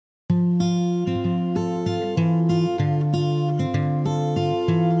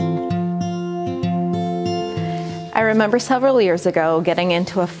I remember several years ago getting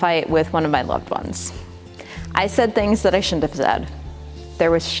into a fight with one of my loved ones. I said things that I shouldn't have said. There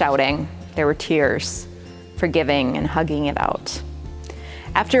was shouting, there were tears, forgiving and hugging it out.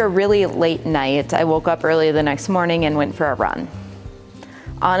 After a really late night, I woke up early the next morning and went for a run.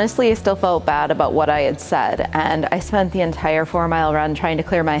 Honestly, I still felt bad about what I had said, and I spent the entire 4-mile run trying to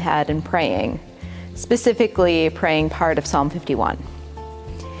clear my head and praying, specifically praying part of Psalm 51.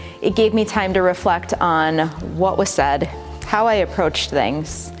 It gave me time to reflect on what was said, how I approached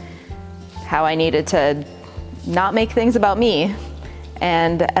things, how I needed to not make things about me,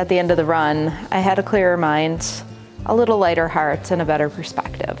 and at the end of the run, I had a clearer mind, a little lighter heart, and a better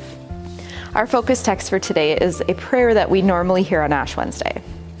perspective. Our focus text for today is a prayer that we normally hear on Ash Wednesday.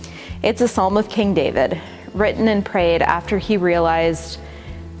 It's a psalm of King David, written and prayed after he realized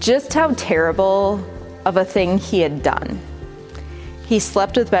just how terrible of a thing he had done. He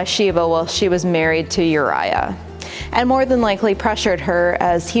slept with Bathsheba while she was married to Uriah, and more than likely pressured her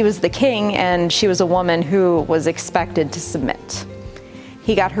as he was the king and she was a woman who was expected to submit.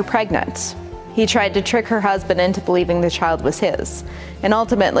 He got her pregnant. He tried to trick her husband into believing the child was his, and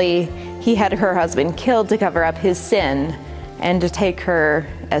ultimately he had her husband killed to cover up his sin and to take her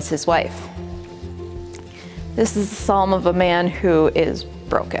as his wife. This is the psalm of a man who is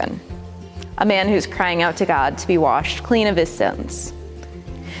broken, a man who's crying out to God to be washed clean of his sins.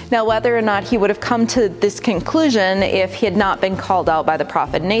 Now, whether or not he would have come to this conclusion if he had not been called out by the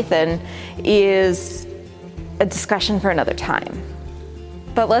prophet Nathan is a discussion for another time.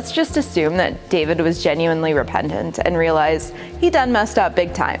 But let's just assume that David was genuinely repentant and realized he done messed up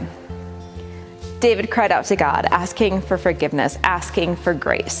big time. David cried out to God, asking for forgiveness, asking for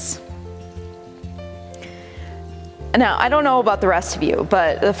grace. Now, I don't know about the rest of you,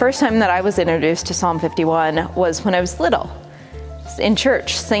 but the first time that I was introduced to Psalm 51 was when I was little, in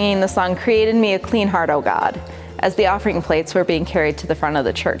church, singing the song, "Create in Me a Clean Heart, O God," as the offering plates were being carried to the front of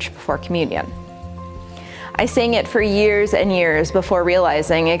the church before communion. I sang it for years and years before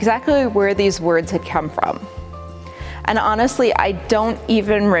realizing exactly where these words had come from. And honestly, I don't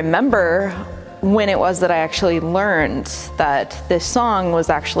even remember when it was that I actually learned that this song was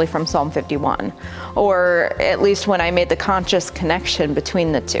actually from Psalm 51, or at least when I made the conscious connection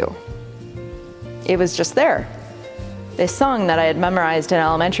between the two. It was just there. This song that I had memorized in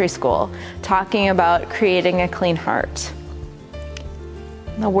elementary school, talking about creating a clean heart.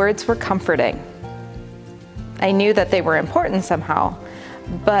 The words were comforting. I knew that they were important somehow,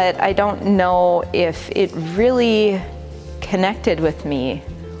 but I don't know if it really connected with me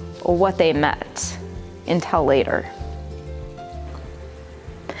or what they meant until later.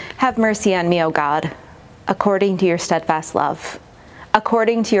 Have mercy on me, O God, according to your steadfast love.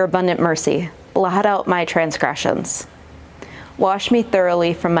 According to your abundant mercy, blot out my transgressions. Wash me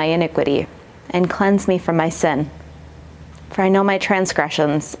thoroughly from my iniquity, and cleanse me from my sin. For I know my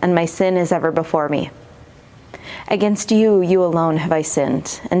transgressions, and my sin is ever before me. Against you, you alone have I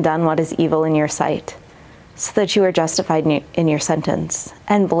sinned, and done what is evil in your sight, so that you are justified in your sentence,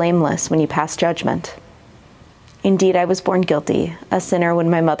 and blameless when you pass judgment. Indeed, I was born guilty, a sinner when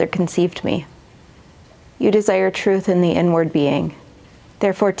my mother conceived me. You desire truth in the inward being.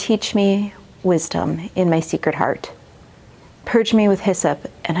 Therefore teach me wisdom in my secret heart. Purge me with hyssop,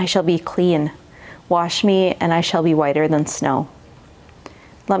 and I shall be clean. Wash me, and I shall be whiter than snow.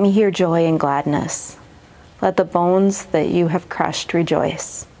 Let me hear joy and gladness. Let the bones that you have crushed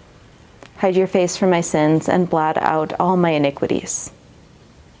rejoice. Hide your face from my sins, and blot out all my iniquities.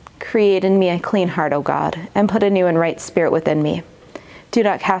 Create in me a clean heart, O God, and put a new and right spirit within me. Do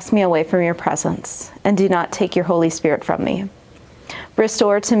not cast me away from your presence, and do not take your Holy Spirit from me.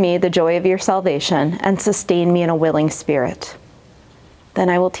 Restore to me the joy of your salvation, and sustain me in a willing spirit. Then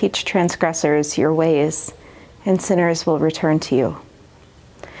I will teach transgressors your ways, and sinners will return to you.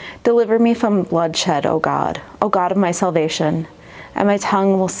 Deliver me from bloodshed, O God of my salvation, and my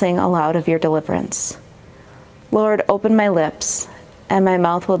tongue will sing aloud of your deliverance. Lord, open my lips, and my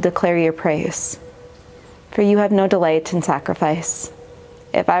mouth will declare your praise. For you have no delight in sacrifice.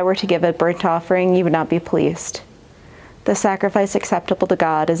 If I were to give a burnt offering, you would not be pleased. The sacrifice acceptable to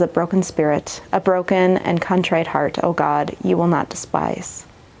God is a broken spirit, a broken and contrite heart, O God, you will not despise.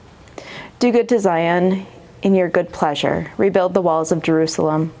 Do good to Zion in your good pleasure. Rebuild the walls of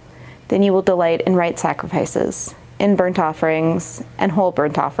Jerusalem. Then you will delight in right sacrifices, in burnt offerings and whole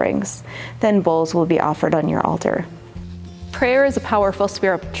burnt offerings. Then bulls will be offered on your altar. Prayer is a powerful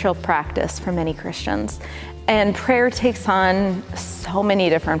spiritual practice for many Christians, and prayer takes on so many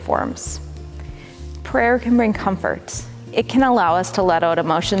different forms. Prayer can bring comfort. It can allow us to let out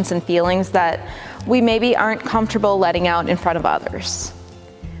emotions and feelings that we maybe aren't comfortable letting out in front of others.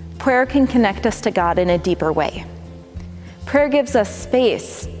 Prayer can connect us to God in a deeper way. Prayer gives us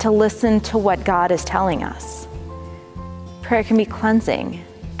space to listen to what God is telling us. Prayer can be cleansing,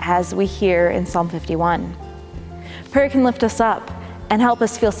 as we hear in Psalm 51. Prayer can lift us up and help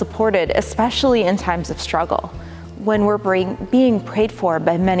us feel supported, especially in times of struggle, when we're being prayed for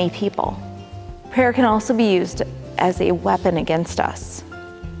by many people. Prayer can also be used as a weapon against us.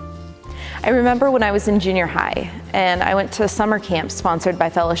 I remember when I was in junior high, and I went to a summer camp sponsored by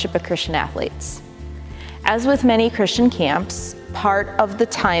Fellowship of Christian Athletes. As with many Christian camps, part of the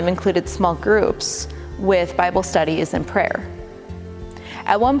time included small groups with Bible studies and prayer.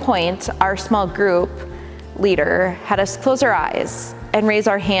 At one point, our small group leader had us close our eyes and raise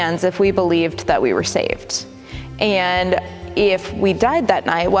our hands if we believed that we were saved, and if we died that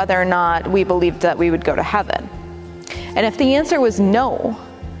night, whether or not we believed that we would go to heaven. And if the answer was no,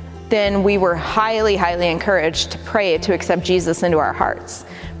 then we were highly, highly encouraged to pray to accept Jesus into our hearts.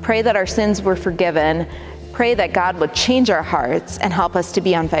 Pray that our sins were forgiven. Pray that God would change our hearts and help us to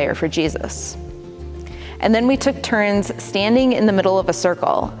be on fire for Jesus. And then we took turns standing in the middle of a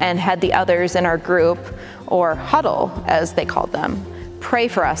circle and had the others in our group, or huddle as they called them, pray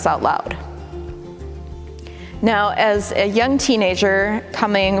for us out loud. Now, as a young teenager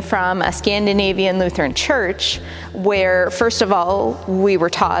coming from a Scandinavian Lutheran church, where first of all, we were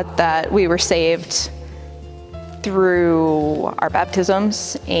taught that we were saved through our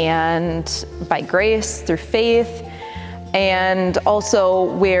baptisms and by grace, through faith, and also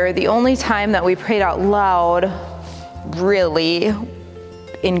where the only time that we prayed out loud, really,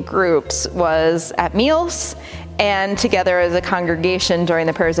 in groups was at meals and together as a congregation during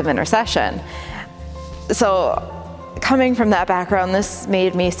the prayers of intercession. So coming from that background, this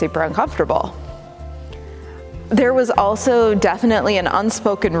made me super uncomfortable. There was also definitely an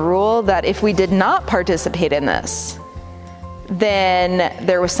unspoken rule that if we did not participate in this, then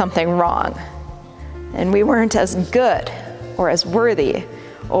there was something wrong. And we weren't as good or as worthy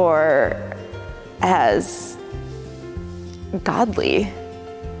or as godly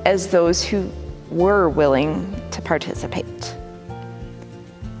as those who were willing to participate.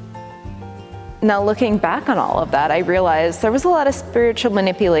 Now, looking back on all of that, I realized there was a lot of spiritual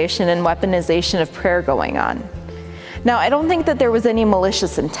manipulation and weaponization of prayer going on. Now, I don't think that there was any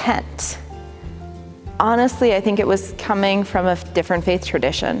malicious intent. Honestly, I think it was coming from a different faith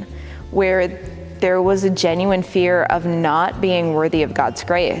tradition where there was a genuine fear of not being worthy of God's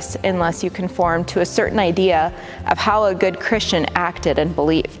grace unless you conformed to a certain idea of how a good Christian acted and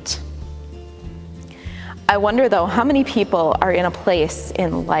believed. I wonder, though, how many people are in a place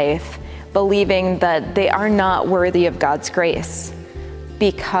in life believing that they are not worthy of God's grace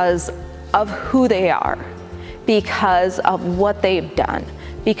because of who they are, because of what they've done,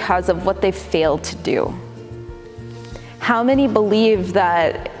 because of what they've failed to do. How many believe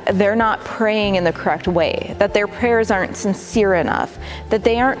that they're not praying in the correct way, that their prayers aren't sincere enough, that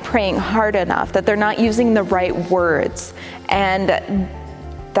they aren't praying hard enough, that they're not using the right words, and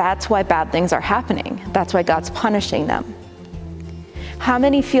that's why bad things are happening. That's why God's punishing them. How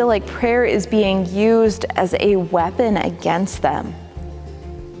many feel like prayer is being used as a weapon against them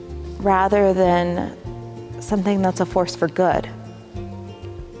rather than something that's a force for good,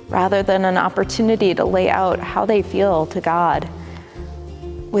 rather than an opportunity to lay out how they feel to God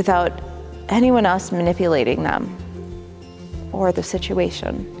without anyone else manipulating them or the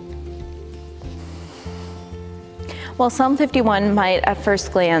situation? While Psalm 51 might at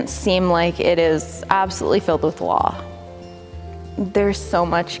first glance seem like it is absolutely filled with law, there's so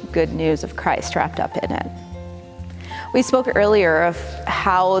much good news of Christ wrapped up in it. We spoke earlier of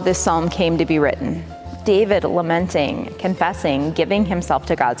how this psalm came to be written. David lamenting, confessing, giving himself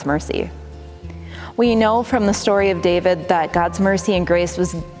to God's mercy. We know from the story of David that God's mercy and grace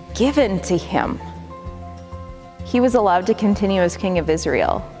was given to him. He was allowed to continue as king of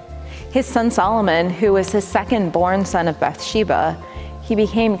Israel. His son Solomon, who was his second-born son of Bathsheba, he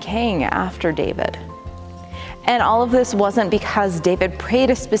became king after David. And all of this wasn't because David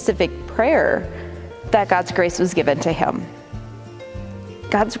prayed a specific prayer that God's grace was given to him.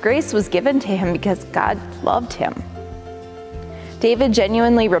 God's grace was given to him because God loved him. David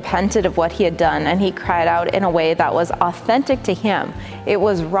genuinely repented of what he had done, and he cried out in a way that was authentic to him. It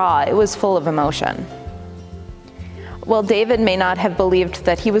was raw, it was full of emotion. While David may not have believed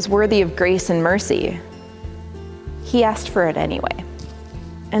that he was worthy of grace and mercy, he asked for it anyway.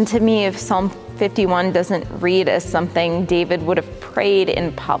 And to me, if Psalm 51 doesn't read as something David would have prayed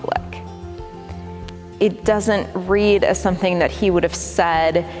in public, it doesn't read as something that he would have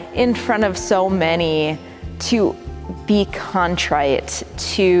said in front of so many to be contrite,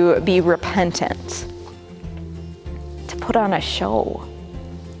 to be repentant, to put on a show.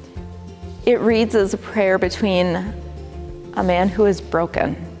 It reads as a prayer between a man who is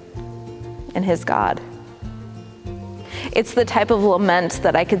broken in his God. It's the type of lament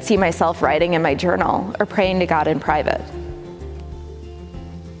that I could see myself writing in my journal or praying to God in private.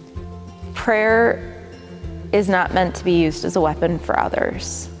 Prayer is not meant to be used as a weapon for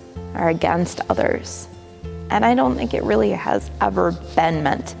others or against others. And I don't think it really has ever been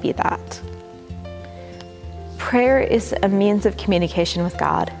meant to be that. Prayer is a means of communication with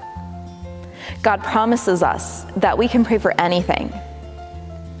God. God promises us that we can pray for anything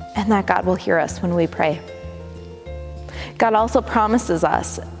and that God will hear us when we pray. God also promises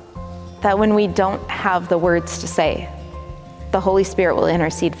us that when we don't have the words to say, the Holy Spirit will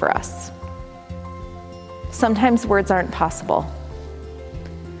intercede for us. Sometimes words aren't possible.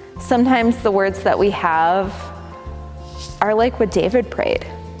 Sometimes the words that we have are like what David prayed.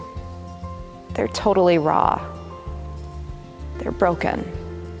 They're totally raw. They're broken.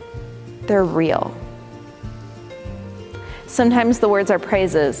 They're real. Sometimes the words are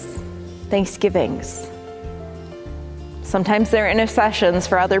praises, thanksgivings. Sometimes they're intercessions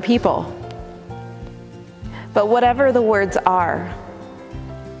for other people. But whatever the words are,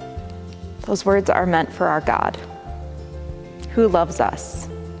 those words are meant for our God, who loves us,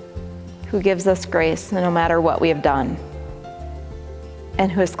 who gives us grace no matter what we have done,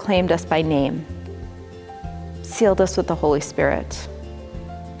 and who has claimed us by name, sealed us with the Holy Spirit,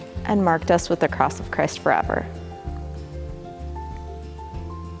 and marked us with the cross of Christ forever.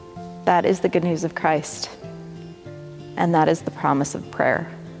 That is the good news of Christ, and that is the promise of prayer.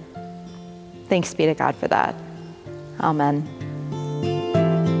 Thanks be to God for that. Amen.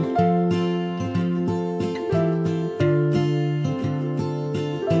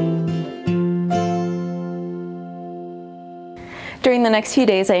 During the next few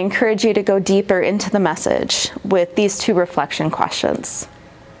days, I encourage you to go deeper into the message with these two reflection questions.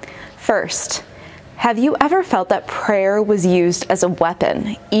 First, have you ever felt that prayer was used as a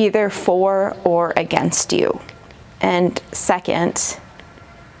weapon, either for or against you? And second,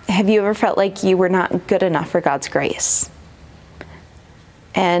 have you ever felt like you were not good enough for God's grace?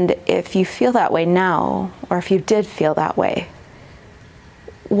 And if you feel that way now, or if you did feel that way,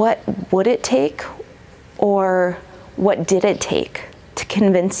 what would it take, or what did it take to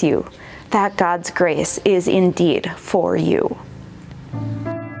convince you that God's grace is indeed for you?